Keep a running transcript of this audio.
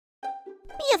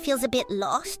Mia feels a bit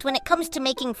lost when it comes to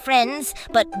making friends,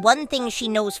 but one thing she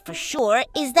knows for sure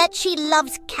is that she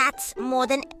loves cats more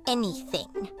than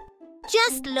anything.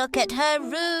 Just look at her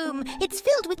room. It's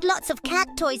filled with lots of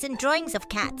cat toys and drawings of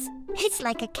cats. It's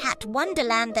like a cat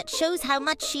wonderland that shows how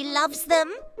much she loves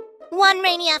them. One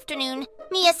rainy afternoon,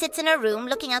 Mia sits in her room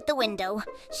looking out the window.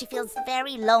 She feels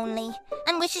very lonely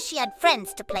and wishes she had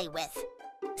friends to play with.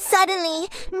 Suddenly,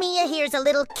 Mia hears a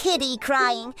little kitty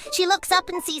crying. She looks up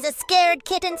and sees a scared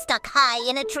kitten stuck high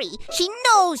in a tree. She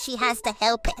knows she has to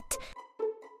help it.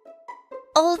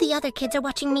 All the other kids are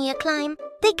watching Mia climb.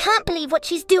 They can't believe what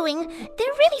she's doing.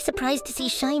 They're really surprised to see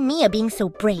shy Mia being so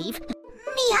brave.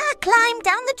 Mia climbed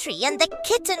down the tree and the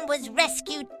kitten was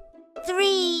rescued.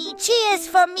 3 cheers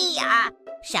for Mia,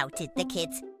 shouted the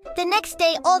kids. The next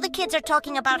day, all the kids are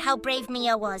talking about how brave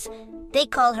Mia was. They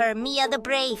call her Mia the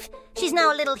Brave. She's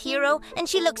now a little hero and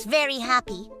she looks very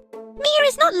happy. Mia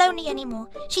is not lonely anymore.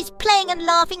 She's playing and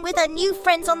laughing with her new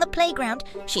friends on the playground.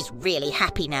 She's really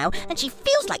happy now and she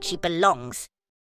feels like she belongs.